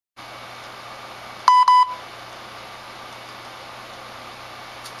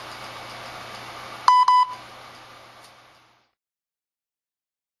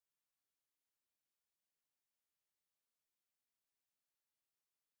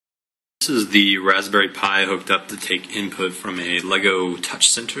This is the Raspberry Pi hooked up to take input from a LEGO Touch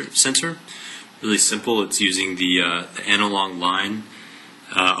sensor. Really simple. It's using the analog line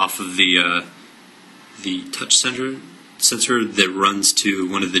off of the touch sensor that runs to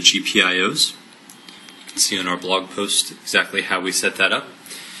one of the GPIOs. You can see on our blog post exactly how we set that up.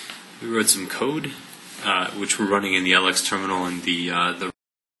 We wrote some code, which we're running in the LX terminal and the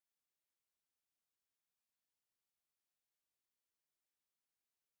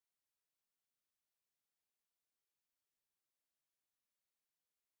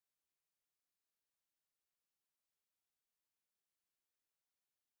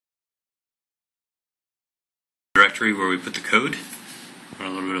directory where we put the code.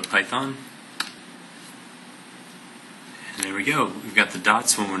 Run a little bit of Python. And there we go. We've got the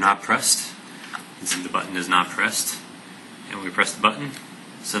dots when we're not pressed. You can see the button is not pressed. And when we press the button,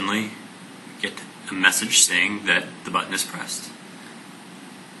 suddenly we get a message saying that the button is pressed.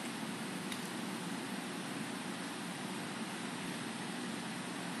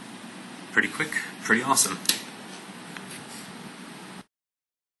 Pretty quick, pretty awesome.